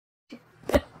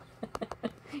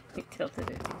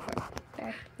tilted it too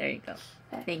far. There you go.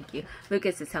 Thank you.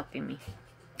 Lucas is helping me.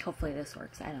 Hopefully this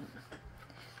works. I don't know.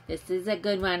 This is a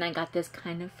good one. I got this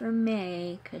kind of for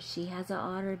May because she has an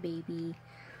otter baby.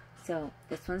 So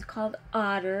this one's called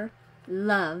Otter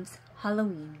Loves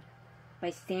Halloween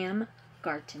by Sam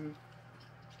Garton.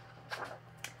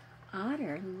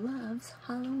 Otter loves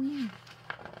Halloween.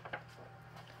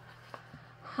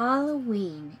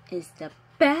 Halloween is the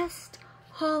best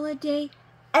holiday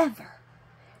ever.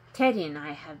 Teddy and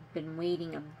I have been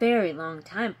waiting a very long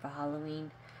time for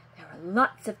Halloween. There were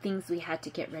lots of things we had to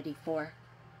get ready for.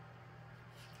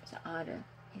 So Otter,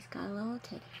 he's got a little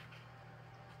teddy.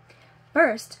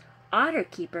 First, Otter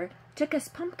Keeper took us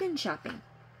pumpkin shopping.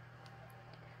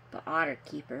 But Otter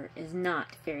Keeper is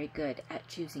not very good at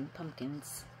choosing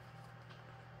pumpkins.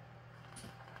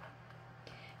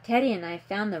 Teddy and I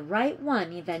found the right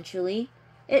one eventually.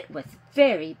 It was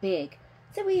very big,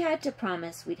 so we had to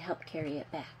promise we'd help carry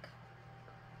it back.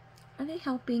 Are they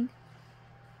helping?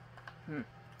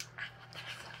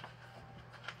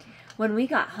 When we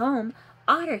got home,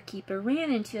 Otter Keeper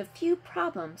ran into a few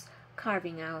problems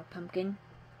carving our pumpkin.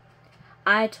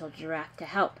 I told Giraffe to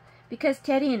help because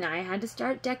Teddy and I had to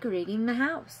start decorating the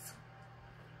house.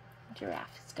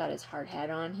 Giraffe's got his hard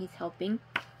hat on. He's helping.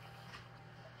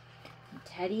 And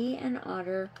Teddy and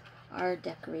Otter are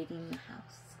decorating the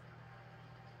house.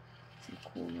 Some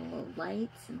cool little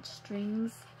lights and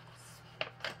strings.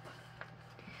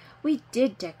 We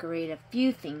did decorate a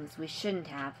few things we shouldn't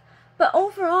have, but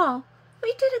overall,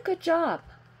 we did a good job.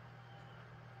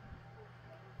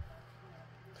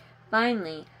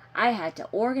 Finally, I had to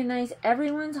organize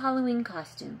everyone's Halloween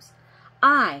costumes.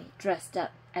 I dressed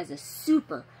up as a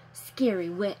super scary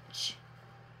witch.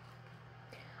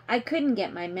 I couldn't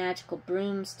get my magical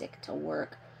broomstick to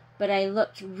work, but I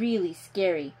looked really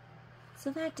scary, so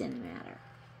that didn't matter.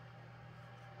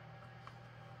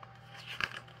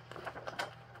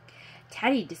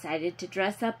 Teddy decided to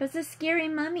dress up as a scary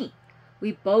mummy.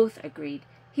 We both agreed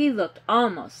he looked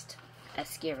almost as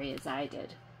scary as I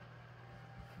did.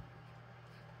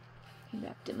 He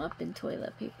wrapped him up in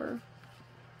toilet paper.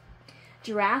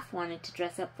 Giraffe wanted to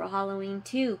dress up for Halloween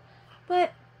too,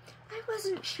 but I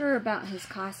wasn't sure about his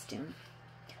costume.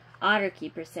 Otter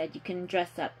Keeper said you can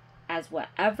dress up as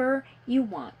whatever you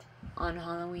want on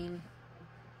Halloween.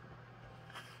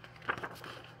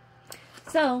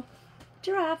 So,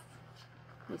 Giraffe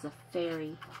was a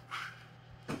fairy.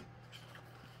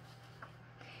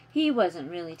 He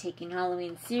wasn't really taking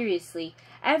Halloween seriously.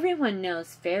 Everyone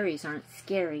knows fairies aren't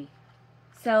scary.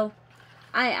 So,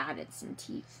 I added some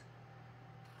teeth.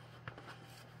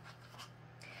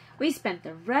 We spent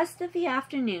the rest of the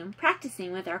afternoon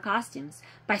practicing with our costumes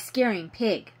by scaring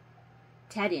Pig.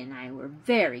 Teddy and I were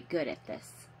very good at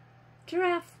this.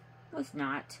 Giraffe was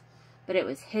not, but it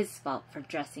was his fault for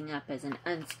dressing up as an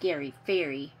unscary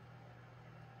fairy.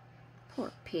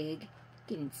 Poor Pig,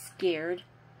 getting scared.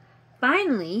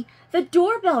 Finally, the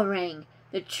doorbell rang.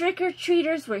 The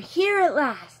trick-or-treaters were here at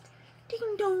last.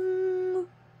 Ding dong!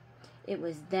 It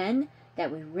was then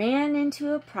that we ran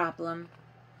into a problem.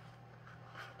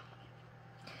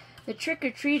 The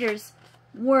trick-or-treaters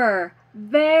were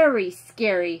very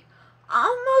scary,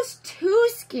 almost too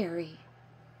scary.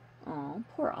 Oh,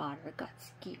 poor Otter got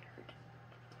scared.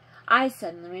 I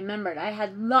suddenly remembered I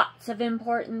had lots of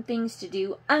important things to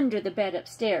do under the bed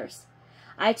upstairs.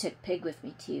 I took Pig with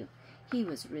me too. He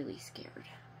was really scared.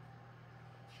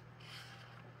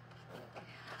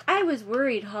 I was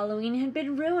worried Halloween had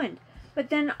been ruined, but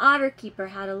then Otter Keeper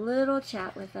had a little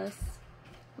chat with us.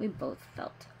 We both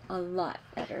felt a lot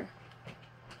better.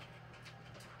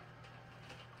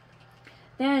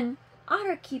 Then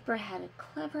Otter Keeper had a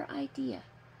clever idea.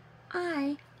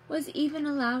 I was even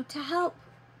allowed to help.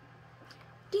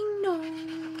 Ding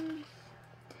dong!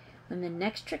 When the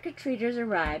next trick-or-treaters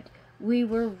arrived, we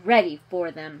were ready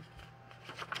for them.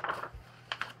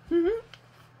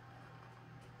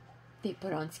 They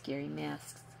put on scary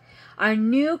masks. Our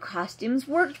new costumes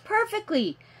worked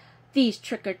perfectly. These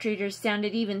trick-or-treaters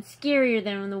sounded even scarier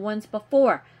than the ones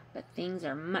before, but things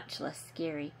are much less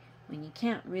scary when you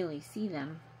can't really see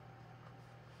them.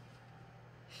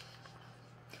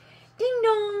 Ding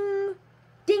dong!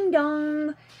 Ding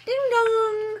dong! Ding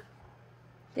dong!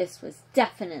 This was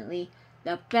definitely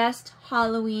the best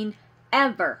Halloween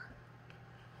ever.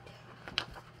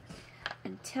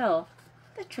 Until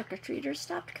the trick-or-treaters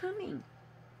stopped coming.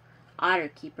 Otter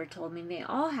Keeper told me they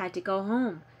all had to go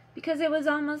home because it was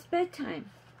almost bedtime.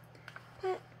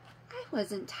 But I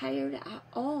wasn't tired at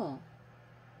all.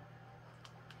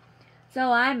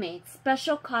 So I made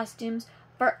special costumes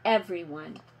for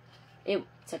everyone.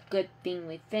 It's a good thing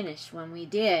we finished when we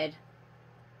did.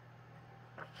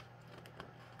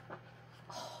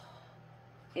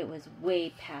 It was way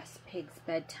past Pig's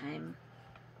bedtime.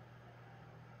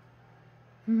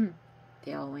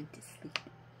 They all went to sleep.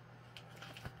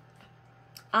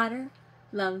 Otter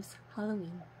loves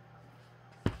Halloween.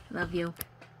 Love you.